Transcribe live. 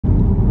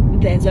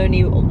there's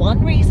only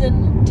one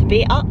reason to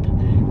be up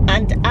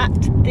and at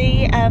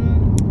the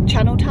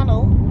Channel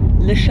Tunnel,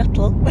 Le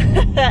Shuttle,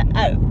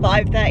 at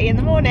 5:30 in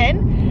the morning.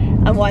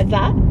 And why's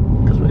that?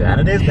 Because we're going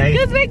to Disney.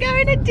 Because we're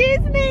going to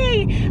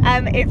Disney.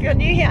 If you're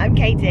new here, I'm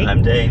Katie.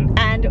 I'm Dean.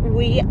 And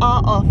we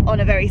are off on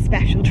a very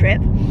special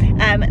trip.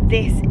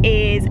 This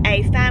is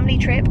a family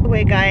trip.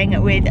 We're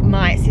going with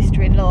my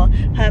sister-in-law,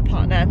 her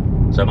partner.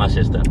 So my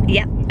sister.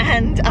 Yeah,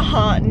 and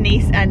our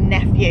niece and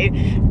nephew.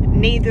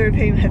 Neither of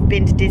whom have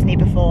been to Disney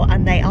before,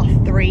 and they are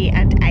 3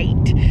 and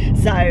 8.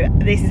 So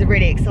this is a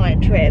really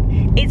exciting trip.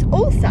 It's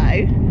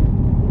also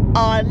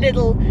our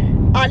little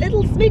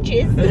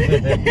smidges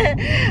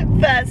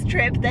first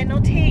trip. They're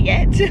not here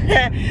yet.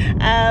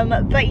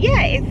 But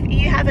yeah, if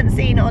you haven't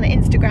seen on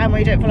Instagram or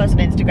you don't follow us on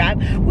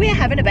Instagram, we're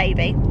having a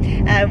baby,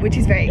 which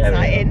is very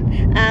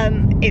exciting.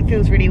 It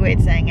feels really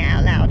weird saying it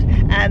out loud,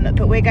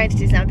 but we're going to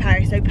Disneyland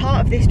Paris. So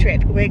part of this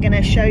trip, we're going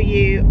to show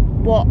you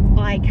what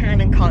I can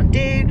and can't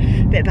do,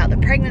 a bit about the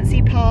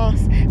pregnancy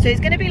pass. So it's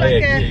going to be like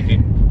if you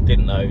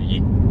didn't know,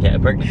 you get a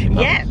pregnancy pass.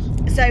 Yeah.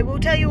 So we'll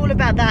tell you all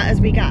about that as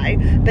we go,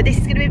 but this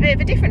is going to be a bit of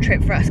a different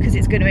trip for us because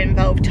it's going to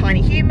involve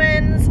tiny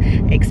humans,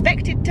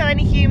 expected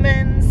tiny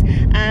humans,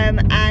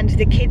 and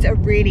the kids are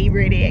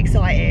really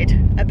excited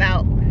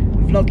about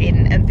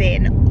vlogging and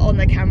being on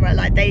the camera.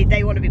 Like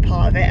they want to be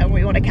part of it, and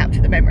we want to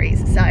capture the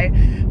memories. So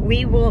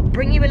we will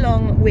bring you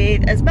along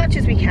with as much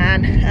as we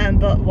can,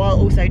 but while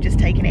also just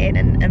taking it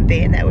in and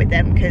being there with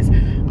them, because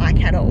I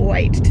cannot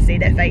wait to see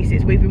their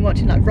faces. We've been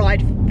watching like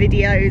ride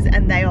videos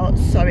and they are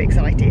so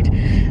excited.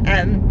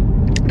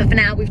 But for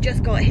now, we've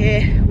just got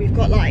here. We've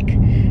got like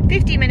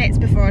 50 minutes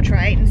before our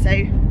train,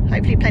 so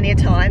hopefully plenty of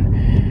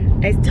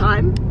time. It's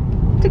time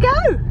to go.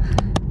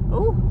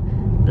 Oh,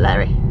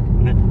 blurry.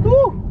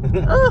 Ooh.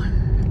 Oh.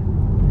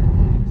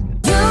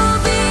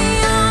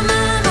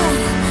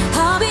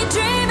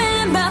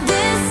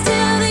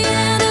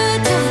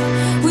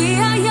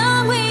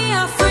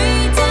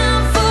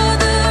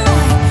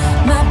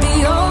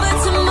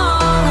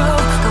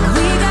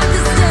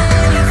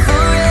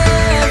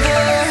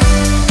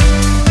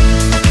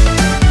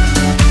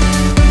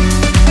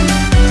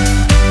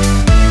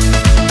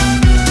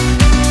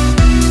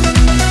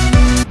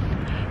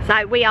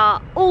 So we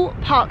are all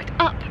parked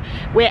up.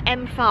 We're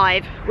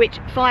M5, which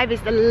 5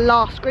 is the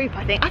last group,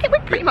 I think. I think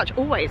we're pretty much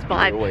always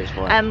 5. We're always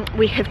 5.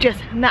 We have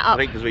just met up. I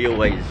think because we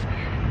always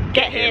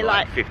get here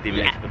like 50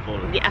 minutes before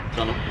the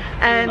tunnel.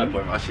 No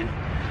point rushing.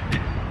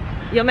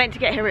 You're meant to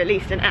get here at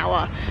least an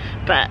hour,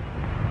 but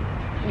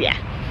yeah.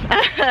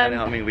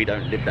 I mean, we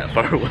don't live that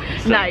far away.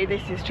 So. No,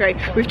 this is true.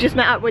 We've just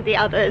met up with the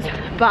others,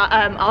 but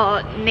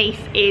our niece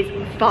is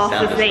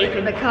fast asleep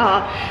in the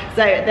car,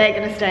 so they're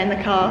going to stay in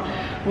the car.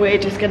 We're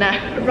just going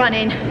to run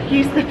in,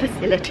 use the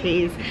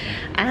facilities,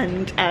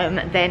 and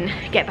then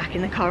get back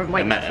in the car and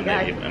wait to go.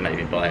 And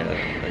maybe buy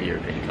a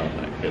European car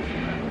back because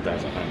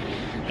Dad's at home.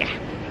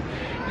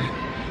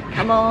 Yeah.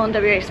 Come on,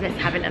 WH Smith's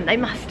having them. They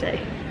must do.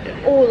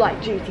 Yeah. Or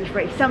like duty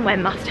free. Somewhere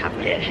must have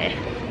them here.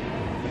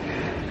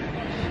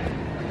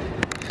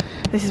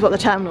 This is what the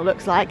terminal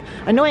looks like.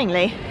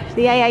 Annoyingly,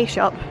 the AA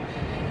shop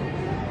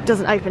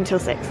doesn't open till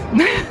 6.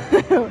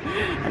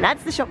 And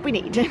that's the shop we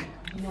need.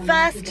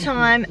 First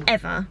time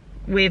ever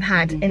we've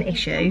had an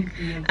issue.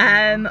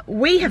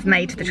 We have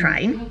made the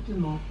train,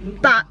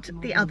 but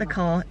the other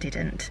car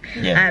didn't.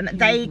 Yeah.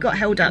 They got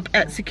held up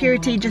at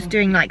security just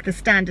doing like the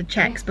standard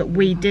checks, but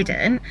we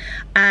didn't.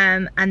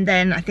 And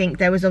then I think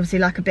there was obviously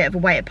like a bit of a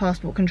wait at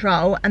passport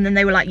control, and then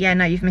they were like, yeah,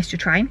 no, you've missed your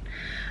train.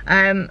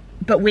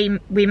 But we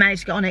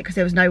managed to get on it because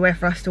there was nowhere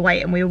for us to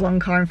wait, and we were one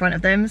car in front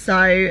of them.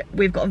 So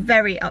we've got a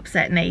very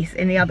upset niece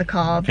in the other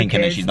car,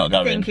 thinking that she's not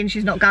going. Thinking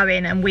she's not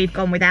going, and we've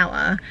gone without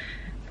her.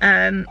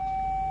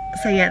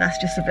 So yeah, that's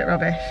just a bit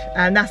rubbish.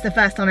 That's the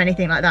first time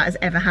anything like that has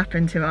ever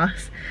happened to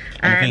us.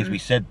 And the things we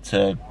said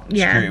to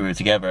security, we were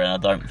together, and I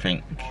don't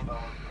think,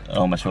 I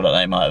almost feel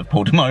like they might have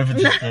pulled him over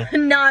just to...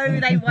 No,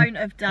 they won't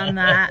have done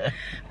that.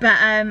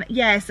 But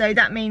yeah, so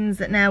that means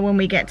that now when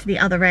we get to the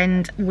other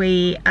end,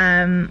 we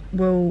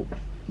will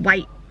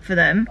wait for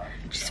them,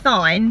 which is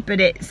fine, but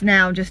it's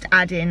now just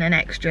adding an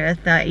extra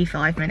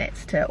 35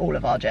 minutes to all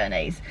of our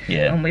journeys.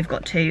 Yeah. And we've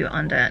got 2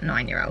 under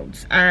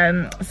 9-year-olds.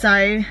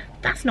 So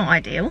that's not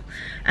ideal.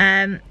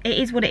 It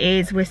is what it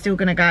is. We're still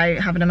gonna go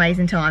have an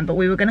amazing time, but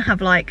we were gonna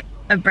have like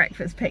a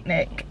breakfast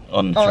picnic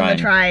on the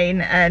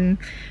train, and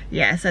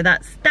yeah, so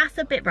that's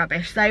a bit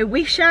rubbish. So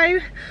we show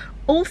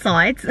all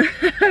sides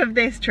of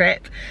this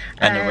trip.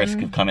 And the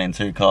risk of coming in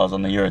 2 cars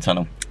on the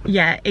Eurotunnel.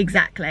 Yeah,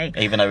 exactly.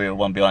 Even though we were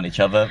one behind each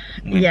other.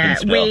 Yeah,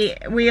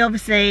 we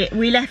obviously,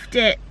 we left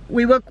it,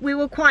 we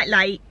were quite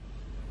late,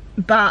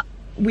 but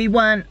we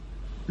weren't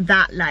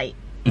that late.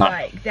 No.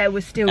 Like there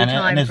was still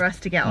time for us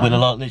to get on.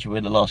 Literally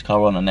we're the last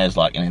car on, and there's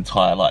like an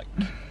entire like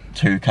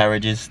 2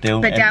 carriages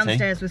still but empty.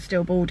 Downstairs was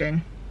still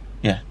boarding.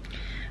 Yeah.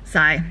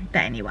 So,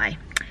 but anyway,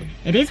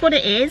 it is what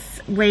it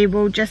is. We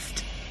will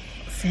just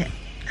sit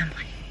and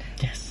wait.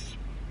 Yes.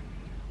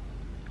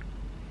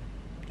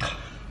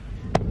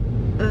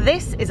 This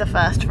this is a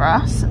first for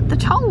us. The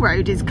toll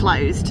road is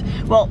closed.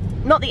 Well,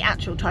 not the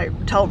actual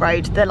toll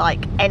road, the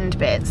like end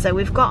bit. So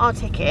we've got our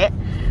ticket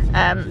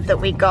that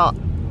we got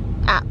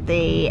at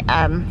the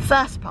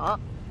first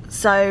part.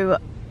 So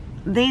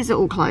these are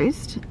all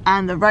closed,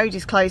 and the road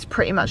is closed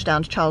pretty much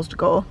down to Charles de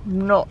Gaulle.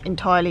 Not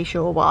entirely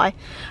sure why.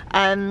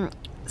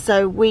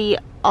 So we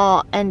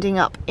are ending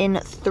up in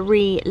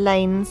 3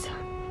 lanes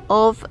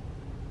of,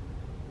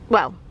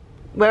 well,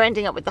 we're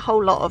ending up with the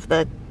whole lot of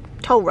the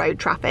toll road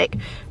traffic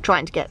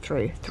trying to get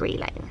through 3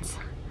 lanes.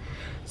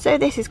 So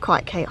this is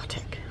quite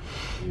chaotic.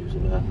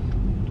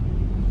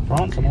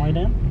 France on the way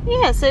down?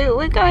 Yeah, so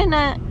we're going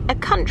a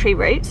country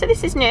route, so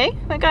this is new.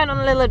 We're going on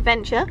a little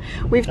adventure.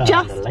 We've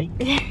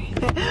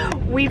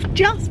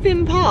just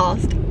been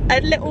past a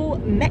little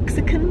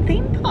Mexican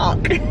theme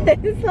park.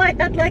 It's like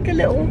had like a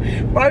little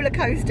roller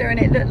coaster, and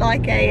it looked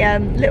like a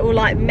little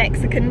like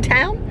Mexican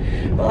town.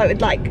 Well, it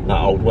would like that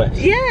Old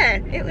West. Yeah,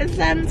 it was.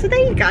 So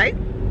there you go.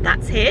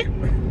 That's here.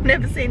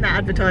 Never seen that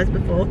advertised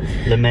before.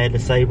 Le Maire de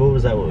Sable,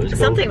 is that what it was called?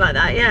 Something like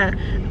that, yeah.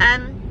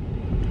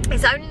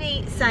 It's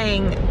only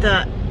saying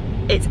that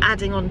it's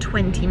adding on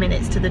 20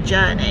 minutes to the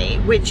journey,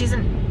 which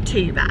isn't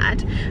too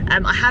bad.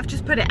 I have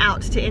just put it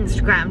out to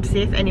Instagram to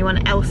see if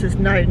anyone else has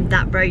known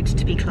that road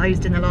to be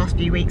closed in the last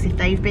few weeks, if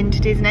they've been to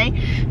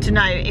Disney, to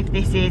know if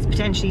this is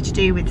potentially to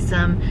do with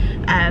some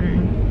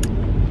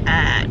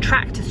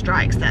tractor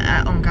strikes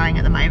that are ongoing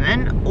at the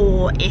moment,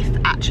 or if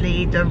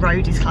actually the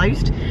road is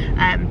closed,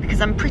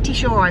 because I'm pretty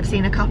sure I've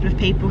seen a couple of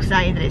people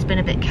say that it's been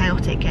a bit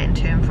chaotic getting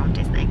to and from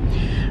Disney.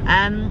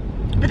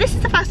 But this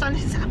is the first time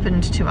this has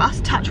happened to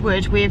us. Touch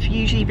wood, we've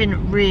usually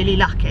been really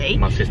lucky.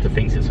 My sister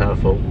thinks it's her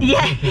fault.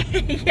 Yeah,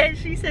 yeah,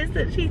 she says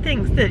that she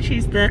thinks that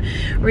she's the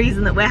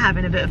reason that we're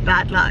having a bit of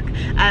bad luck.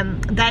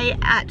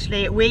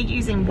 We're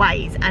using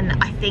Waze, and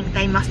I think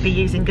they must be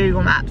using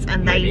Google Maps,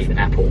 and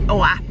Apple.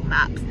 Or Apple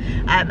Maps,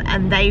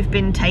 and they've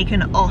been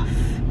taken off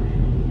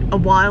a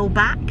while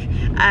back.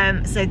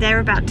 So they're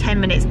about 10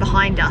 minutes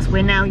behind us.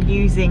 We're now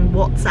using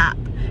WhatsApp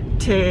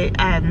to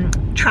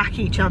track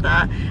each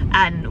other,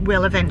 and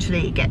we'll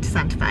eventually get to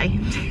Santa Fe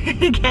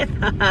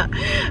together.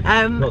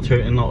 Not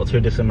too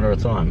dissimilar a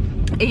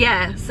time.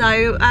 Yeah,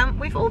 so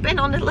we've all been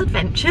on little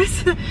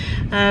adventures,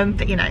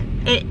 but you know,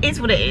 it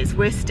is what it is.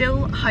 We're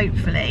still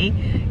hopefully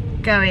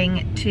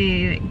going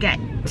to get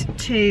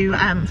to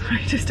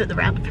just at the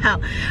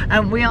roundabout,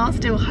 we are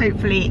still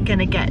hopefully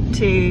gonna get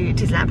to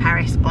Disneyland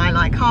Paris by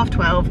like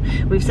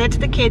 12:30. We've said to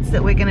the kids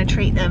that we're gonna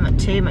treat them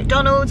to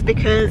McDonald's,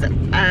 because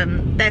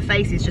their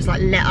faces just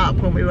like lit up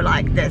when we were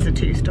like, there's a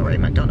 2-story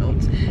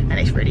McDonald's and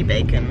it's really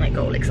big, and they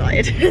got all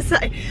excited. So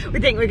we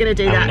think we're gonna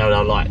do that. We know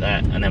they'll like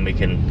that, and then we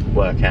can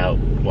work out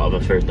what other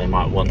food they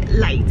might want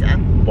later,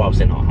 whilst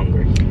they're not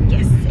hungry.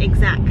 Yes,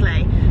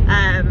 exactly.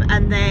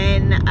 And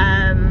then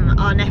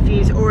our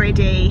nephew's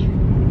already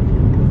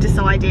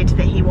decided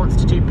that he wants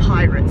to do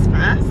Pirates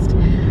first,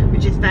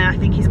 which is fair. I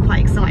think he's quite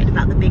excited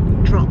about the big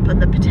drop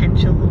and the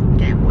potential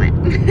getting wet.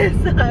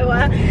 So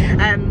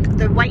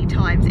the wait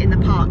times in the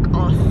park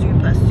are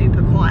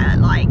super quiet,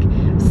 like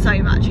so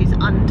much is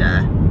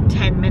under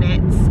 10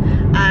 minutes.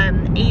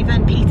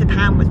 Even Peter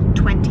Pan was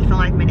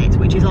 25 minutes,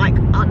 which is like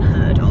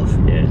unheard of.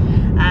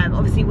 Yeah.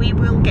 Obviously we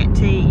will get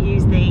to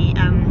use the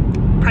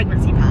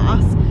pregnancy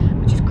pass,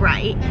 which is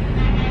great.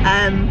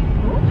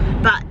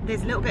 But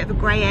there's a little bit of a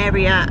grey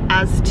area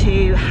as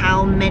to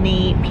how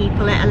many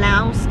people it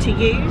allows to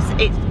use.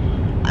 It's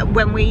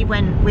when we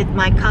went with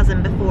my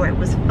cousin before, it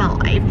was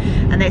 5,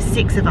 and there's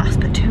 6 of us,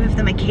 but 2 of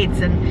them are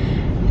kids,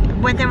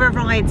 and when there are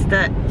rides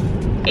that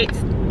it's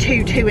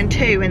 2, 2 and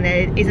 2 and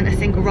there isn't a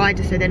single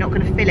rider, so they're not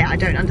going to fill it, I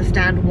don't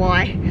understand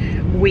why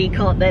we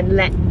can't then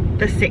let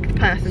the 6th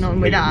person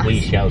on with us. We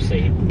shall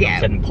see.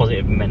 Yeah. Sending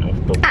positive mental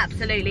thoughts.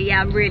 Absolutely,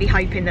 yeah. I'm really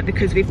hoping that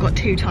because we've got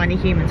 2 tiny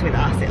humans with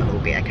us, it'll all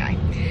be okay.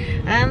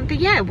 But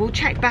yeah, we'll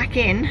check back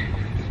in.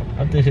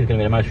 This is going to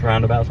be the most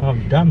roundabouts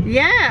I've done.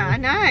 Yeah, I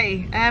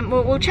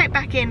know. We'll check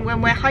back in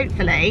when we're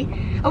hopefully...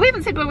 Oh, we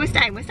haven't said where we're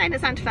staying. We're staying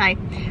at Santa Fe.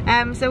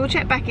 So we'll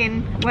check back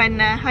in when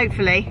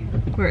hopefully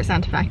we're at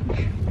Santa Fe.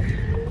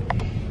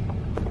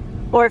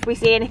 Or if we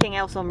see anything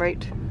else en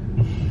route.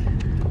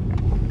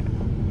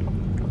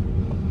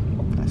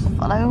 Let's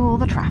follow all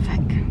the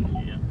traffic.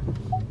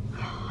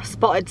 Yeah.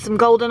 Spotted some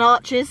golden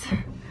arches.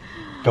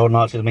 Golden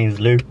arches means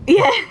Lou.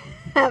 Yeah.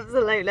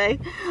 Absolutely.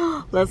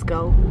 Let's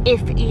go.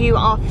 If you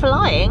are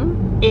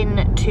flying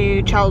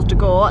into Charles de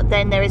Gaulle,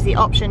 then there is the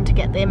option to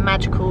get the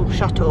magical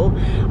shuttle.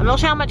 I'm not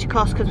sure how much it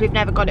costs because we've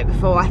never got it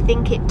before. I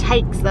think it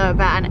takes though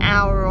about an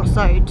hour or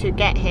so to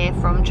get here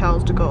from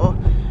Charles de Gaulle,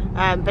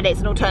 but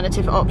it's an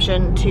alternative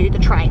option to the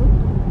train.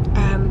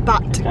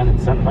 But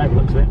Santa Fe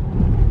looks it.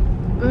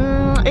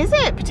 Is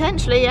it?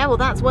 Potentially, yeah. Well,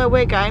 that's where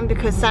we're going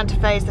because Santa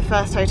Fe is the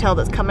first hotel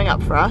that's coming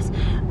up for us.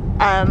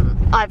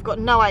 I've got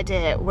no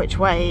idea which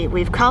way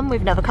we've come.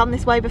 We've never come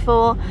this way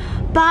before,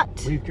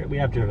 but we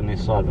have driven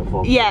this side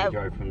before. Yeah, we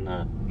drove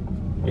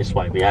from this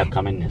way. We have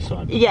come in this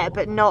side before. Yeah,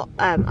 but not.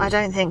 I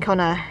don't think on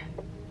a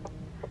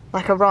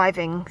like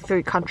arriving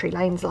through country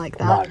lanes like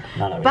that.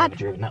 No, we've never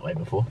driven that way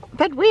before.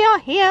 But we are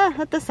here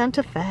at the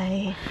Santa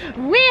Fe.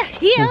 We're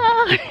here!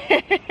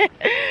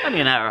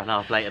 Only an hour and a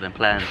half later than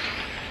planned.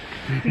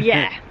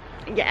 Yeah,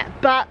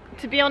 but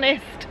to be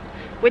honest,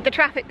 with the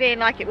traffic being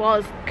like it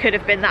was, could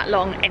have been that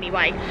long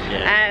anyway.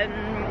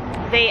 Yeah.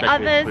 The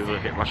others... We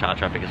would get rush hour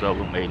traffic as well,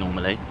 wouldn't we,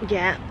 normally?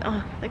 Yeah,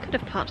 oh, they could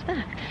have parked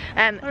there.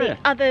 The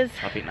others...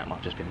 I think that might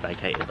have just been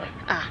vacated though.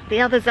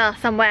 The others are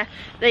somewhere.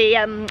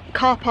 The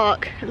car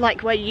park,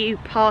 like where you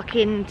park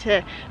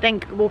into,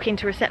 then walk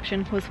into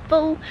reception, was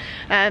full.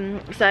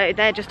 So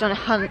they're just on a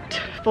hunt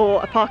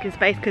for a parking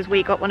space because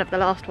we got one of the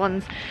last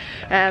ones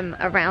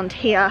around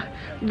here.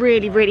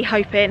 Really, really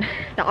hoping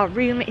that our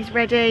room is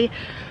ready.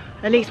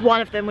 At least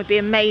one of them would be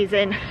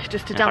amazing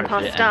just to dump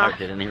our stuff.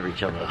 And near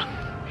each other.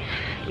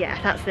 Yeah,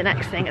 that's the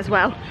next thing as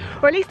well.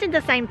 Or at least in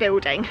the same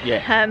building.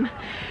 Yeah.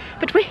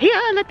 But we're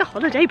here, let the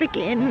holiday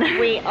begin.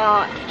 We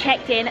are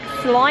checked in,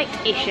 slight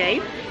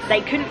issue. They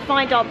couldn't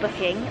find our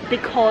booking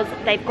because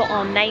they've got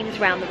our names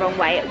round the wrong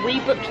way. We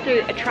booked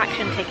through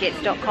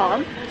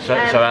attractiontickets.com. So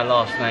our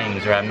last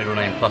names are our middle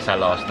name plus our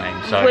last name.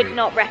 So would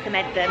not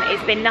recommend them.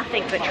 It's been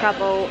nothing but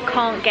trouble.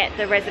 Can't get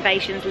the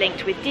reservations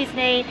linked with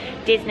Disney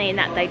in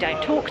that they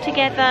don't talk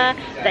together.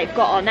 They've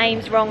got our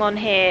names wrong on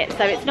here,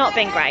 so it's not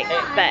been great.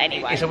 But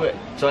anyway. So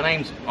our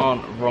names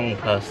aren't wrong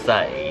per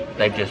se.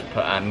 They've just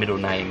put our middle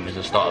name as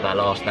the start of our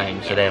last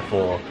name, so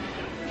therefore.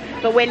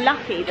 But we're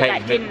lucky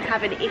that didn't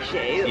have an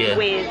issue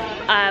with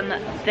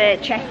the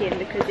check-in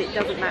because it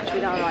doesn't match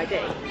with our ID.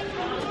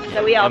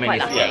 So we are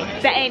quite lucky.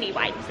 But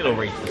anyway. Still all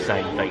reads the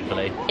same,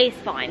 thankfully. It's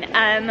fine.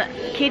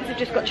 Kids have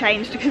just got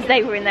changed because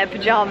they were in their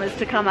pyjamas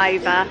to come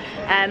over.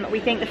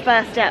 We think the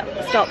first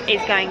stop is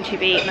going to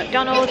be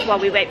McDonald's while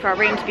we wait for our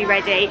room to be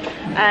ready.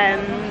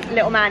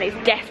 Little man is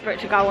desperate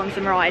to go on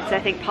some rides, so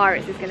I think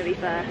Pirates is going to be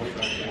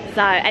first.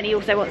 So, and he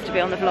also wants to be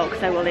on the vlog,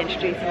 so we'll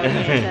introduce him on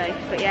here too.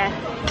 But yeah.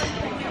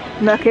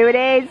 Look who it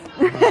is.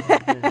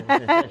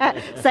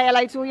 Say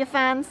hello to all your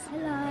fans.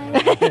 Hello.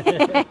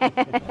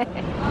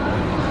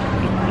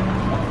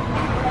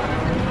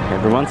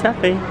 Everyone's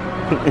happy.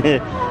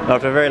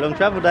 After a very long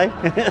travel day.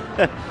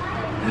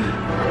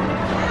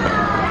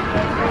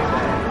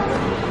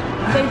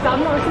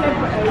 I'm not a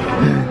celebrity.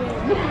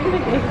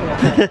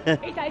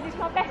 He says it's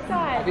my best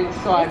side. Is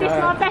this my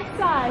best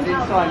side? I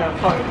didn't sign up.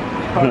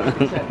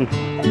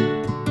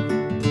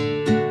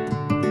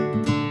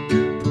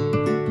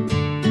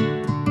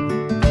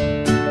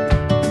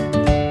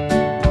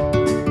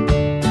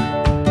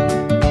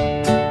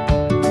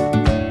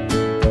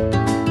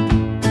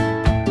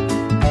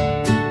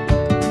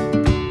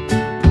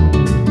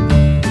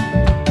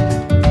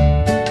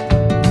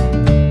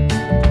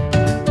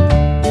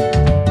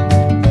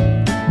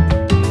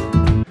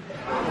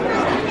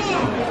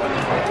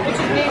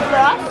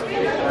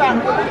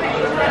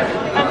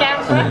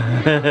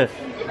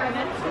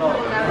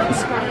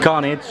 It's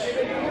carnage.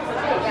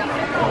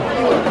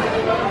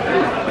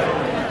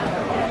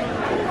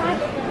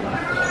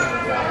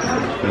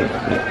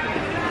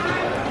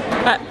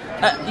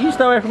 You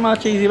stay away from our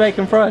cheesy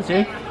bacon fries,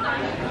 you?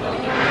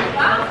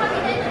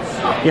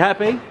 You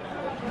happy?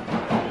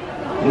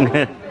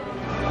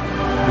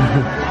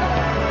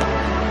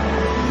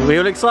 We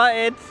all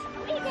excited?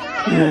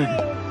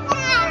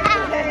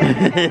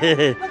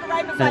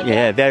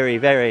 Yeah, very,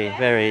 very,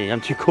 very.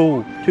 I'm too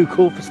cool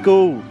for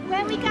school.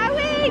 Where are we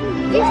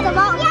going? It's the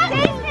Walt Disney.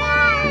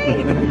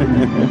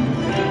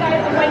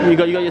 You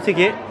got your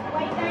ticket?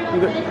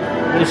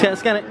 You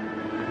scan it.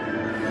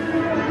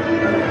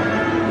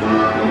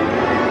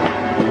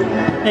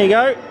 There you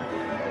go.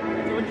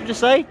 What did you just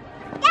say?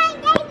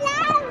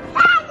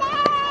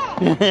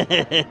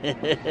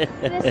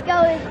 This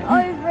girl is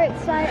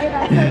overexcited.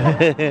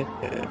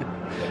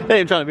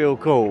 They're trying to be all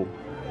cool.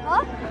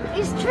 What?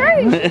 It's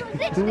true.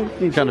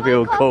 You're trying to be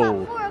all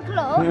cool. At 4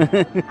 o'clock.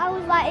 I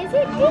was like, is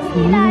it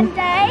Disneyland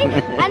Day?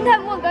 And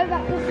then we'll go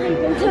back to sleep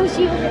until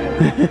she was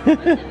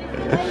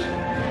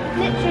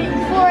literally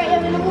 4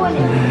 AM in the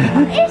morning.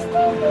 It's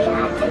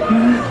Disneyland today.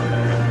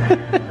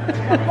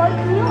 Woke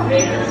me up.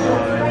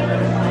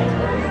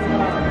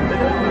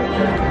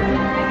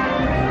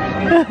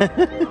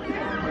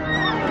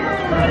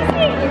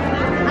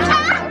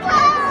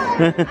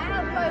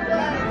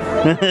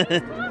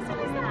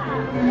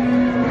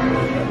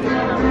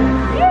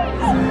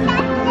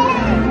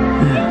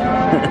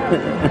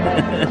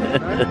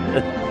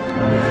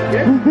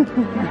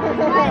 I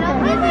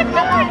have no words.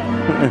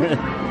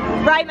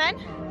 Raymond,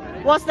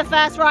 what's the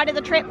first ride of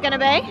the trip going to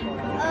be?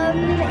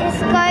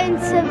 It's going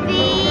to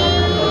be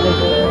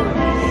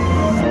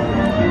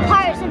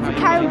Pirates of the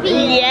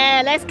Caribbean.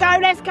 Yeah, let's go,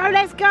 let's go,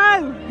 let's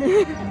go.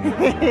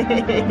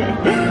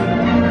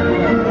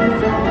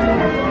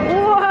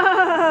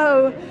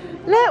 Whoa,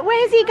 look,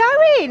 where's he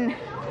going?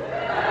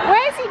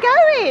 Where's he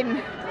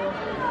going?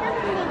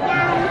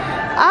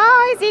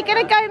 Oh, is he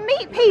going to go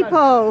meet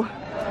people?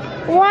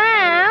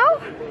 Wow.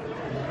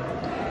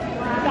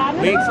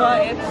 We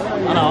excited?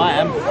 I know I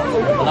am.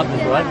 I love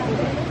this ride.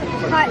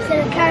 Pirates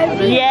of the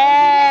Caribbean.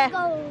 Yeah.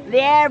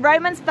 Yeah,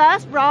 Roman's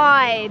first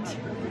ride.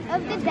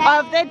 of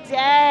the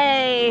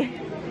day.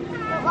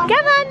 Come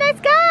on,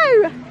 let's go.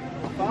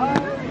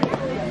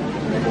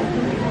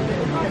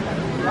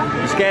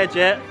 You scared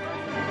yet?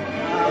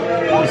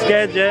 You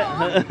scared yet?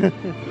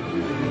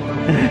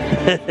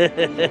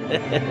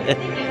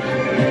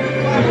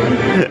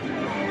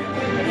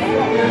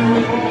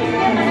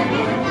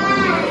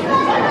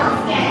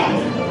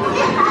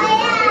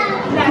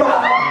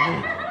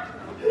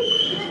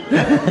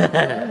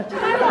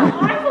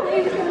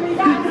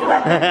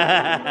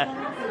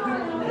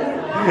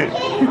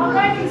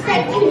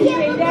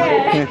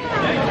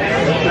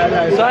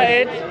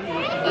 Excited?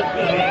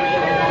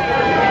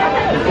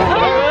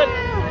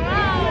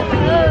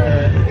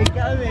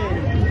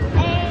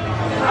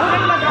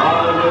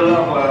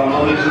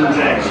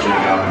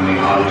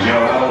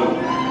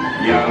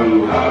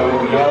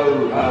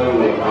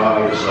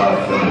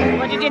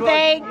 What did you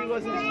think?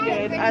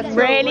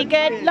 Really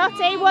good.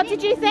 Lottie, what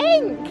did you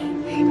think?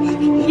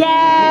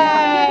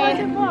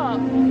 Yay!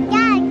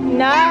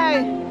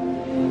 No.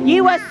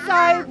 You were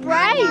so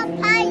brave.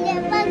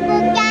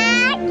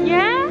 Yeah?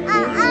 Yeah.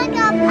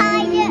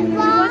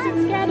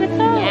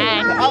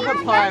 The other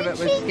pirate was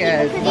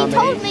scared. Because he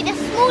told me the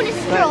smallest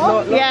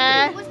straw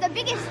was the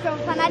biggest straw,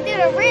 and I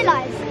didn't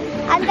realise.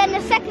 And then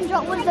the second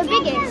drop was the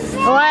biggest.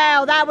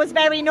 Well, that was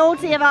very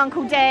naughty of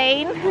Uncle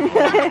Dean.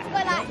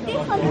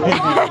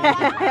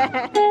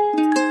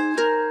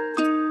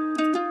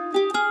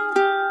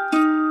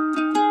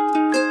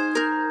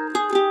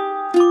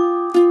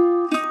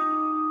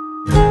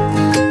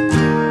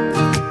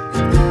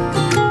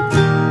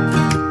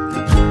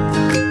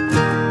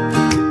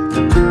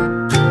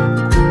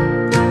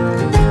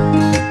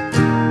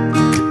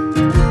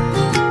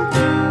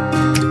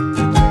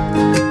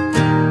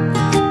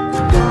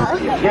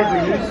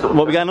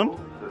 What are we going on?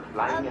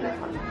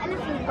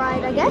 Elephant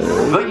ride, I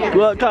guess.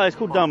 Well, guys, it's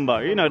called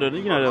Dumbo. You know the.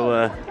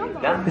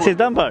 This is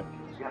Dumbo.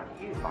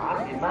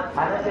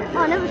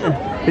 Oh, never saw.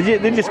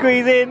 Did you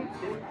squeeze in?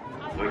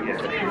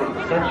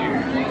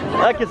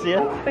 I can see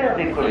you.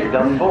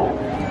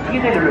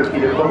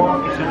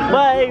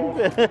 Wave.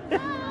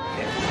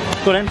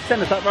 Go on then,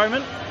 send us up,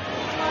 Roman.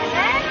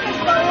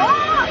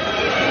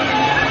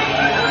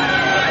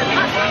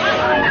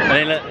 And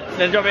then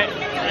let's drop it.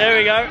 There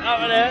we go. Up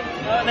and down.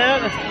 Up and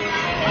down.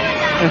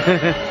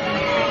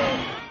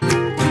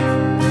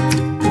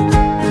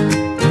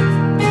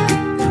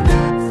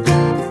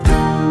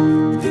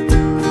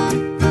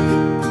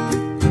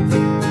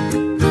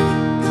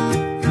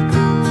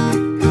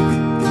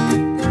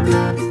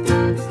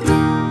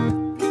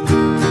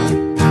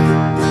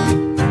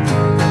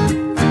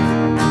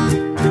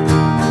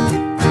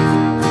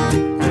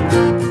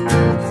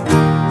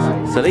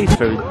 So these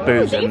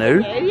booths are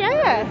new.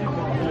 Yeah.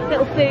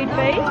 Little food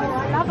booth.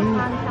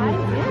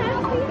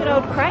 Good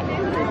old crack.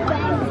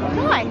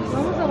 Nice.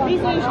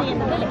 These are usually in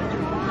the village.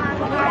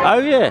 Oh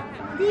yeah.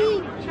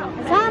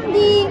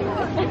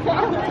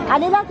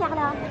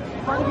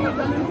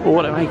 Oh,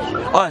 what do they make?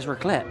 Oh, it's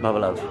raclette, mother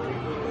love.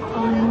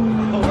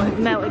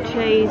 Melted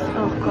cheese.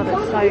 Oh god,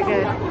 it's so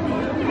good.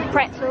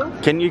 Pretzels.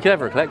 You can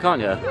have raclette,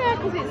 can't you? Yeah,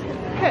 because it's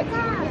cooked.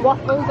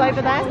 Waffles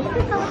over there.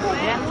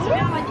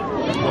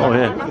 Oh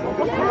yeah.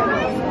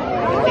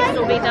 This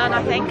will be done,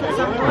 I think, at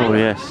some point. Oh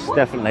yes,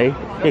 definitely.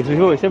 Yeah, because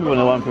we've always seen the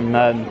one from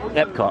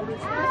Epcot.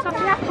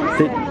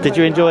 Did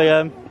you enjoy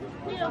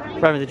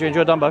Roman, did you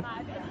enjoy Dumbo?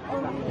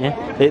 Yeah?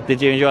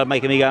 Did you enjoy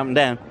making me go up and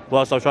down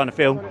whilst I was trying to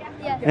film?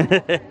 Yeah.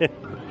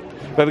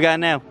 Where are we going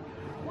now?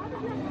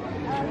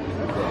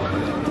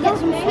 To get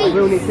some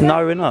sweets.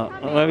 No, we're not.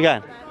 Where are we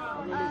going?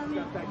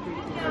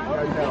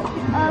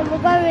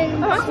 We're going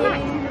to...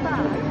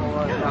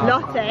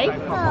 Lottie.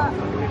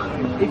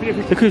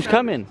 Look who's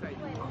coming.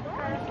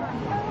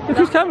 Look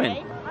who's coming.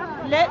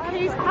 Look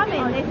who's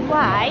coming this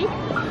way.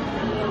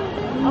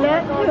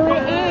 Look who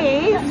it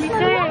is.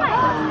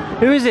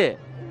 Who is it?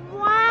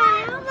 Wow.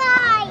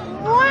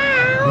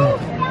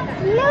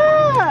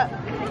 Look.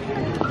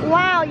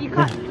 Wow, you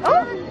can't.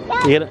 Oh.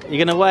 You're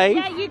gonna wave?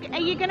 Yeah, are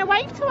you gonna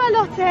wave to her,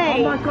 Lottie?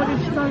 Oh my god,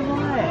 it's so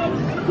white.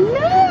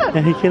 Look.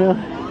 You gonna...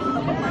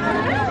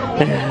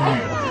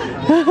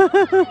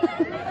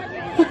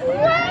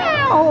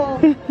 Wow.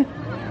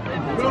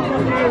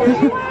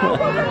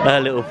 Her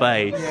little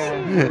face.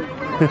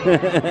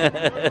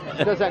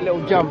 She does that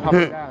little jump up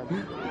and down.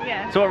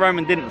 Yeah. So what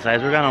Roman didn't say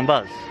is we're going on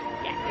Buzz.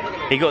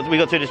 Yeah. We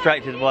got too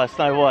distracted by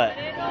Snow White.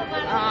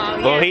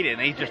 Oh, Well, yeah. he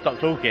didn't. He just stopped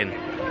talking.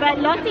 But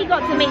Lottie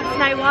got to meet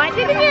Snow White,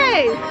 didn't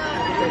you?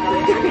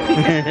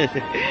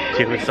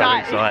 She was so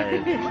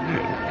excited.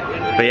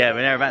 But yeah,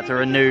 we're now about to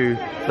renew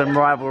some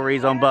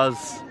rivalries on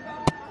Buzz.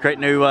 Create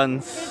new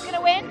ones. Who's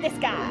gonna win? This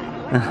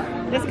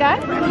guy. This guy?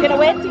 Who's gonna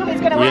win? Do you think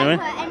who's gonna win?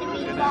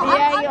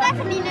 I'm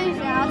definitely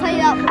losing, I'll tell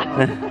you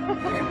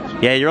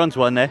that. Yeah, you're onto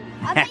one there.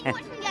 I think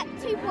watch me get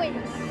 2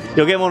 points.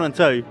 You'll get more than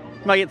 2. You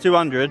might get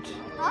 200.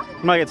 Huh?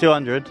 You might get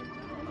 200.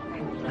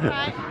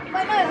 Right.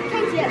 Wait, no, I'm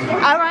 20 actually.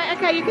 Alright,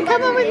 okay, you can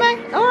come on with me.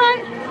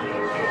 Alright.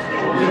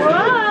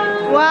 Wow.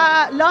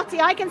 Wow, Lottie,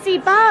 I can see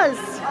Buzz.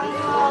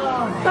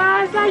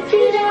 Buzz, I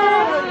see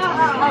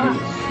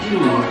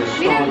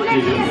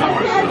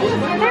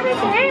it.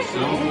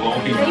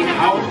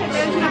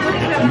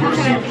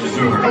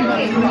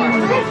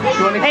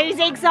 Who's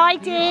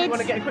excited?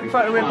 Want to get a quick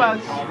photo with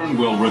Buzz?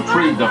 We'll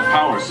retrieve the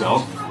power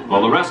cells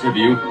while the rest of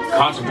you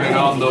concentrate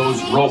on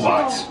those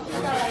robots.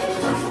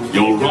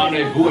 You'll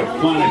rendezvous at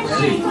Planet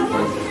Z.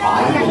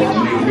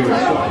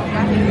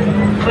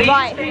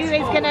 Right, who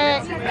is going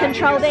to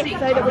control this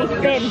so that we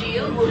spin?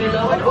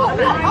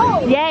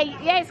 Yeah,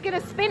 it's going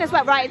to spin as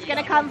well. Right, it's going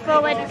to come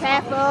forward.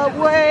 Careful.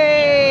 Woo!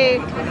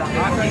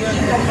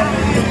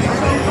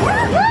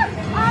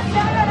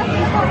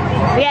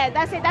 Yeah,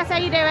 that's it. That's how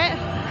you do it.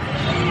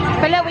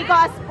 But look,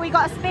 we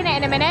got to spin it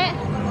in a minute.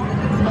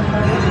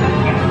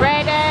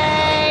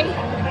 Ready?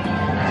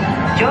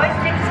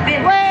 Joystick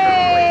spin. Woo!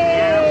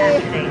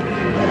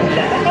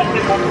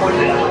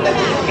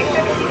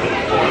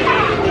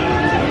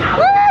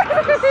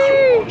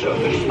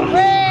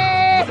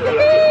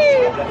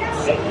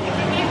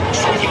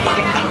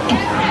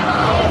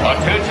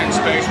 Attention,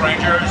 Space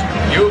Rangers.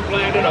 You've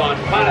landed on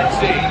Planet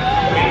Z.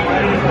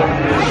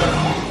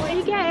 What are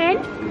you getting?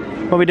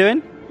 What are we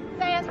doing?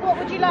 Say us, what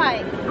would you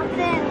like?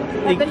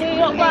 The New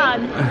York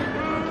one.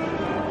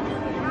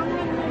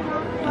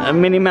 A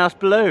Minnie Mouse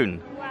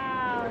balloon.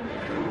 Wow.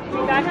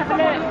 You guys have a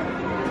look.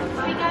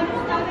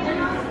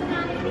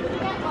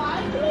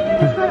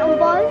 Sent on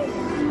Buzz.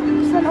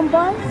 Sent on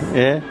Buzz.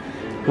 Yeah.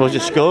 What's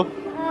your score?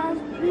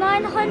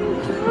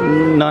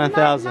 900.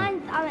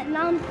 9,000.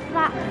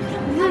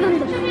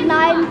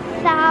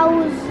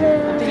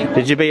 9,000.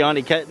 Did you beat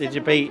Auntie Kate? Did you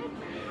beat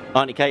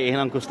Auntie Katie and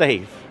Uncle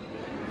Steve?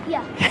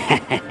 Yeah.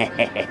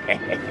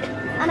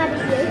 And I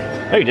beat you.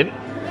 No, you didn't.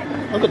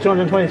 I got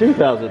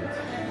 222,000. Wait,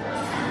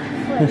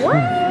 what?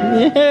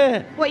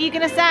 Yeah. What are you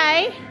going to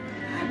say?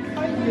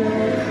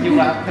 You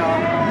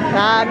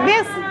welcome.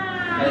 Miss.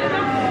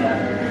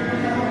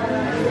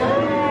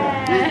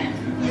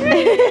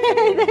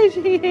 There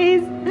she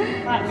is.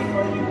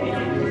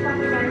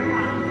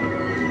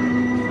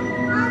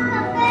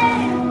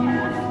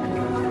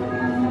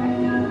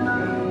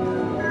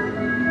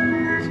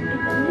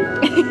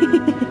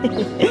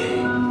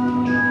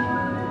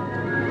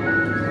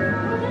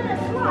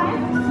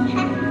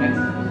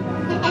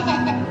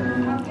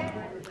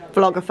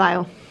 Vlogger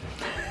fail.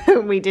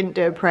 We didn't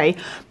do a pre,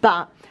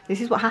 but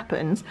this is what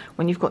happens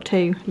when you've got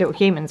two little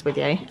humans with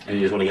you. And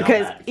you just want to get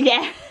Because on that.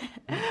 yeah.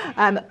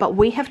 But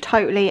we have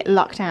totally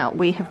lucked out.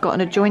 We have got an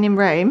adjoining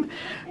room.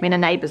 I mean, our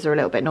neighbours are a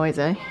little bit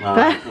noisy.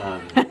 No,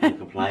 you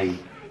complain.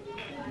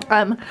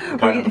 Going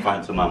on the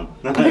phone to mum.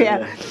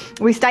 Yeah,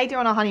 we stayed here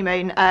on our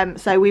honeymoon,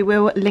 so we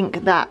will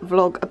link that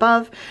vlog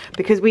above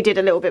because we did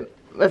a little bit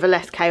of a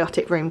less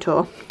chaotic room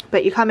tour.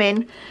 But you come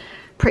in,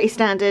 pretty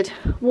standard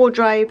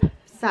wardrobe,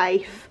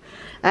 safe.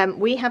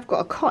 We have got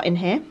a cot in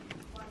here.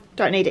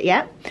 Don't need it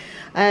yet.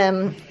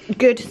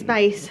 Good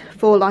space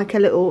for like a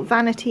little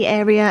vanity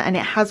area, and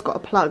it has got a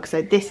plug,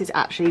 so this is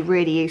actually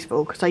really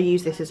useful because I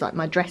use this as like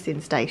my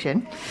dressing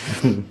station.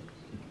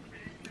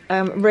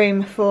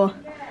 Room for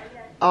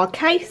our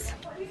case,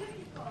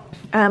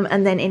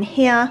 and then in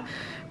here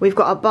we've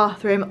got our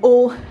bathroom,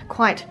 all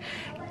quite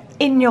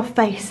in your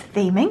face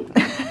theming.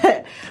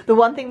 The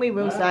one thing we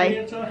will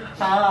say,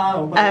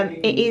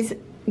 it is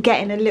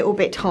getting a little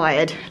bit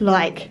tired,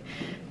 like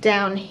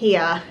down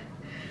here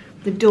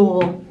the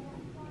door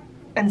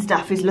and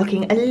stuff is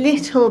looking a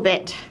little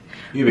bit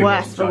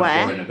worse for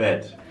wear. In a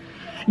bed.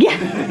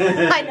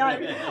 Yeah, I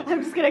know.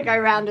 I'm just gonna go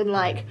around and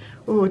like,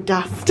 oh,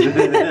 dust.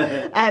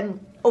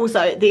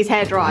 Also, these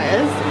hair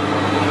dryers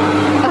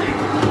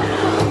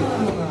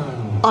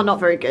are not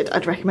very good.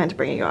 I'd recommend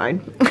bringing your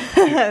own.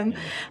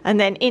 And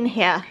then in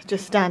here,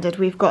 just standard,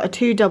 we've got a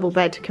 2 double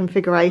bed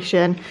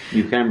configuration.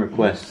 You can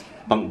request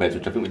bunk beds,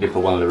 which I think we did for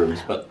one of the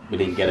rooms, but we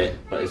didn't get it.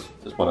 But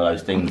it's one of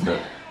those things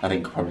that I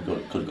think probably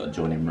could have got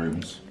adjoining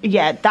rooms.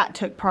 Yeah, that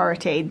took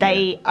priority.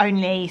 They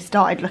only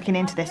started looking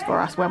into this for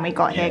us when we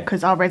got here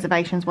because our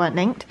reservations weren't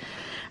linked.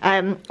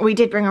 We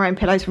did bring our own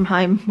pillows from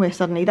home. We're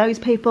suddenly those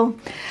people.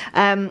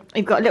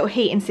 We've got a little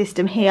heating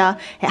system here.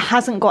 It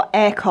hasn't got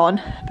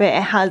aircon, but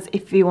it has,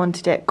 if you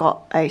wanted it,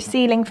 got a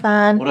ceiling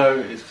fan. Although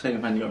it's the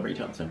same fan you got to reach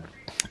up to.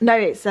 No,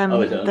 it's yeah,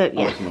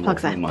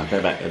 plugs there.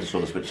 Go back. I just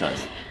saw the switch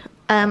sides.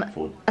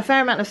 A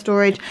fair amount of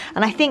storage,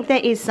 and I think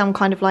there is some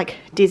kind of like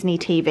Disney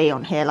TV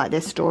on here, like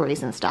there's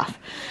stories and stuff.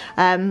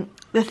 The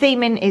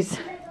theming is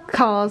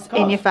cars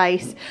in your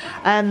face.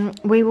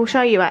 We will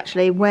show you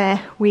actually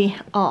where we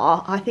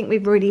are. I think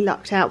we've really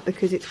lucked out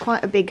because it's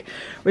quite a big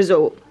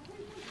resort.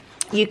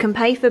 You can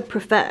pay for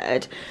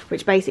preferred,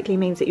 which basically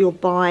means that you'll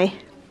buy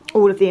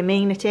all of the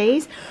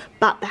amenities,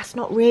 but that's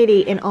not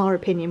really, in our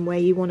opinion, where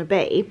you want to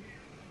be.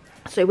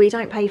 So we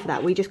don't pay for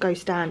that, we just go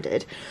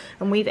standard.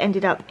 And we've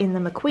ended up in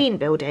the McQueen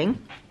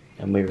building.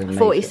 And we were in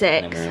 46.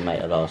 And we were in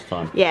Meta last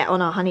time. Yeah,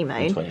 on our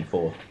honeymoon.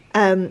 24.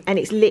 And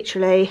it's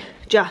literally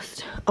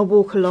just a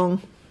walk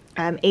along,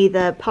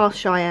 either past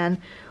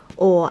Cheyenne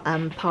or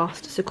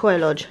past Sequoia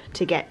Lodge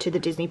to get to the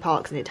Disney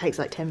parks, and it takes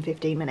like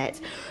 10-15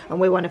 minutes.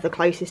 And we're one of the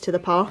closest to the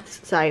paths,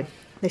 so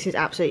this is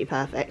absolutely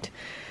perfect.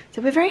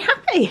 So we're very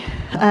happy.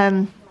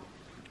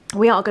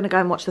 We are going to go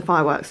and watch the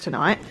fireworks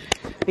tonight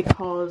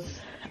because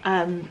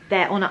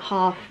They're on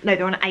at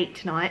they're on at 8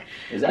 tonight.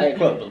 Is it 8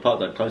 o'clock? But the park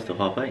don't close till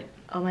 8:30.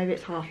 Oh, maybe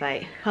it's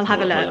 8:30. I'll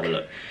have a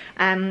look.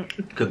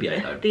 Could be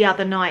 8 though. The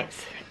other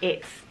nights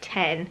it's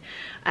 10,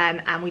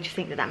 and we just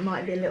think that that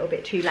might be a little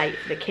bit too late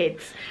for the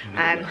kids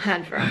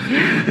and for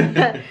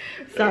us.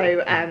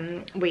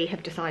 So we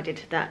have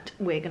decided that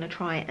we're going to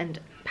try and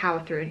power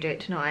through and do it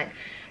tonight.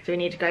 So we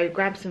need to go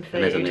grab some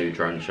food. And there's a new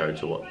drone show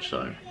to watch,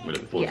 so we're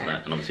looking forward to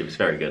that. And obviously if it's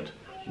very good,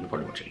 we'll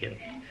probably watch it again.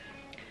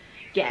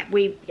 Yeah,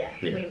 we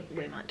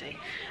might do.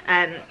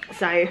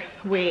 So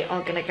we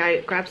are gonna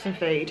go grab some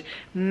food,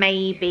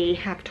 maybe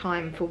have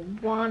time for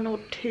 1 or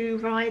 2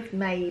 rides,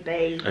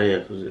 maybe. Oh yeah,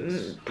 because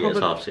it's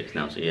 6:30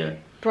 now, so yeah.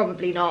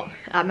 Probably not.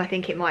 I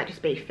think it might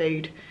just be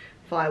food,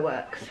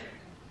 fireworks,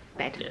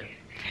 bed. Yeah.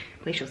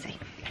 We shall see.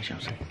 We shall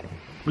see.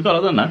 We've got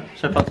other than that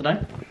so far today.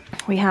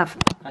 We have.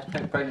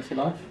 Pregnancy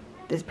life.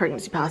 This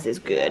pregnancy pass is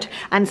good,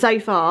 and so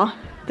far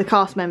the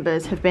cast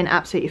members have been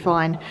absolutely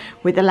fine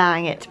with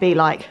allowing it to be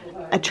like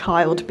a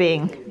child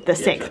being the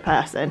 6th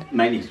person.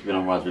 Mainly it's been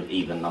on rides with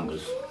even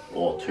numbers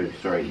or 2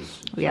 3s.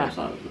 So yeah. It's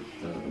like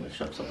they're going to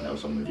shove something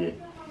else on with you.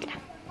 Yeah.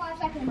 5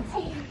 seconds.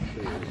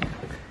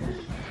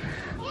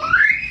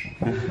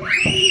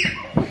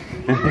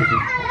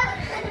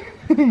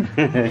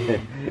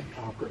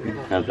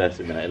 Now bless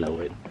him, letting her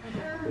win.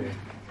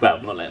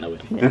 Well, not letting her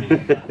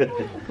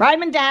win.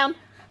 Raymond down.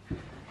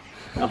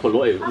 I thought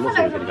Lottie was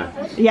going to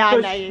go. Yeah, I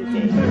know you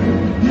did.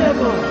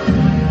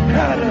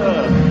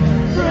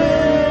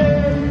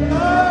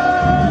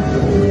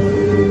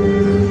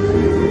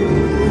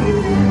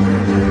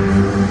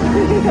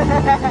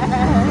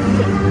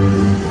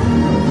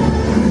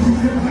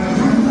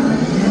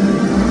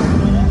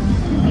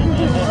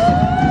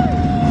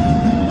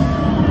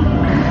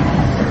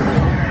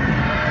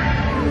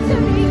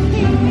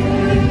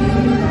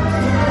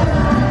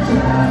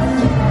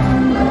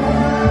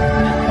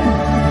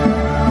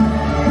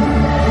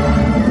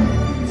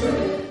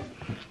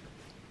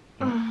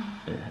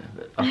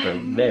 After a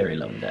very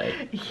long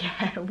day.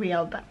 Yeah, we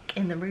are back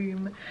in the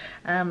room.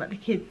 The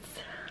kids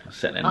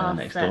settling down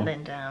next door.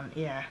 Settling down,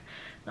 yeah.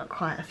 Not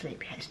quite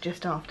asleep yet. It's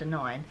just after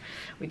 9.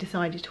 We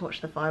decided to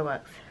watch the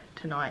fireworks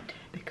tonight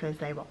because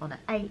they were on at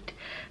 8,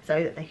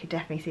 so that they could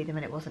definitely see them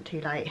and it wasn't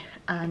too late.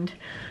 And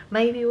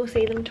maybe we'll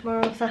see them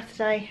tomorrow on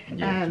Saturday.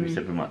 Yeah, we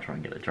said we might try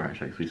and get a drone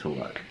show because we saw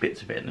like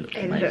bits of it and it looked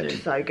amazing. It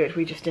looked so good.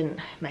 We just didn't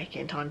make it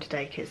in time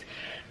today because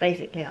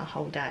basically our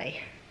whole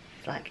day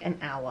is like an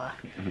hour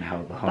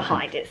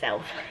behind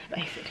itself,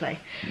 basically.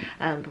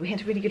 But we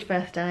had a really good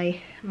first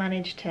day.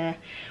 Managed to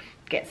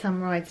get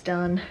some rides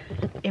done,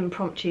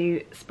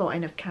 impromptu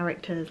spotting of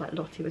characters, like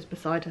Lottie was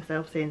beside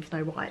herself seeing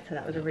Snow White, so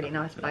that was a really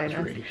nice bonus. That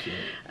was really cute.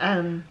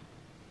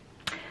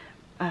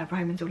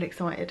 Roman's all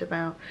excited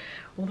about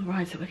all the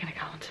rides that we're going to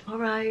go on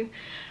tomorrow.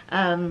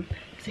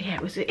 So yeah,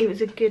 it was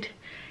a good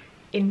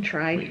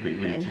intro.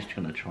 We're just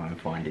trying to try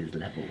and find his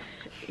level.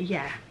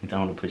 Yeah. I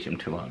don't want to push him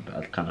too hard, but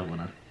I kind of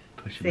want to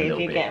push him a See little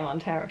if you bit. get him on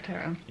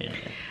territory. Yeah.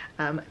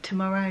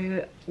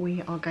 Tomorrow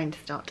we are going to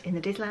start in the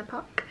Disneyland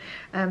Park,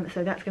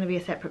 so that's going to be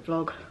a separate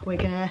vlog. We're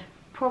going to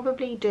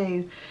probably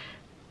do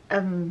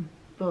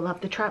we'll have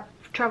the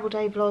travel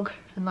day vlog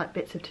and like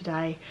bits of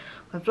today,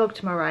 a vlog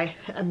tomorrow,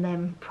 and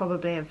then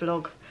probably a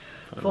vlog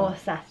for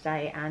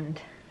Saturday and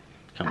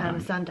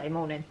Sunday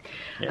morning,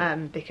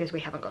 because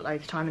we haven't got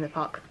loads of time in the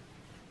park.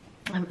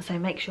 So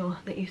make sure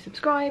that you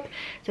subscribe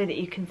so that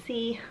you can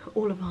see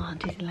all of our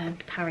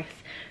Disneyland Paris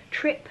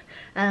trip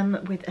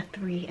with a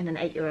 3 and an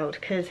 8-year-old,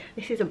 because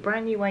this is a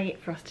brand new way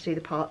for us to do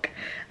the park,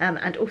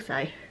 and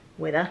also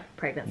with a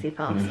pregnancy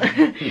pass.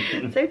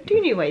 So 2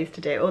 new ways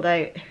to do it,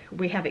 although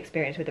we have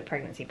experience with a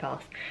pregnancy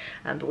pass,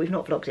 but we've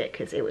not vlogged it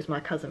because it was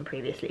my cousin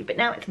previously, but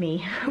now it's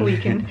me. we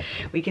can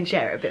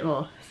share it a bit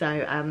more.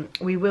 So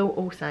we will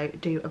also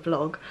do a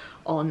vlog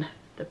on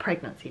the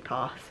pregnancy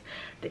pass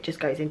that just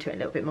goes into it in a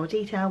little bit more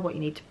detail, what you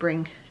need to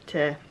bring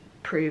to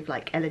prove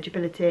like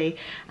eligibility,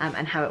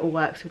 and how it all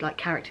works with like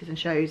characters and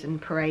shows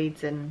and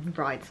parades and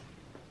rides.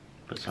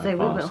 But so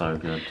far, so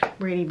good.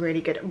 Really,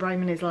 really good.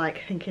 Roman is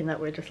like thinking that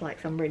we're just like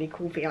some really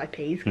cool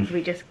VIPs because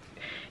we just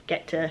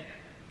get to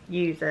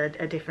use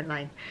a different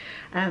lane.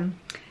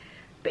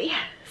 But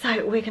yeah,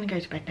 so we're gonna go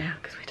to bed now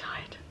because we're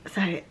tired.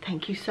 So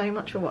thank you so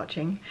much for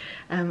watching.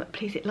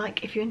 Please hit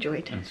like if you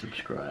enjoyed, and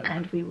subscribe,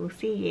 and we will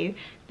see you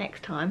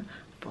next time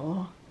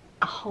for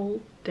a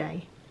whole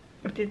day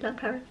of Disneyland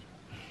Paris.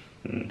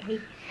 Bye.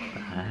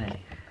 Bye.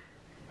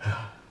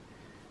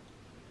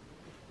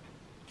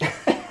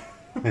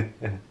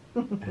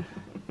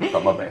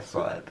 Not my best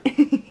side.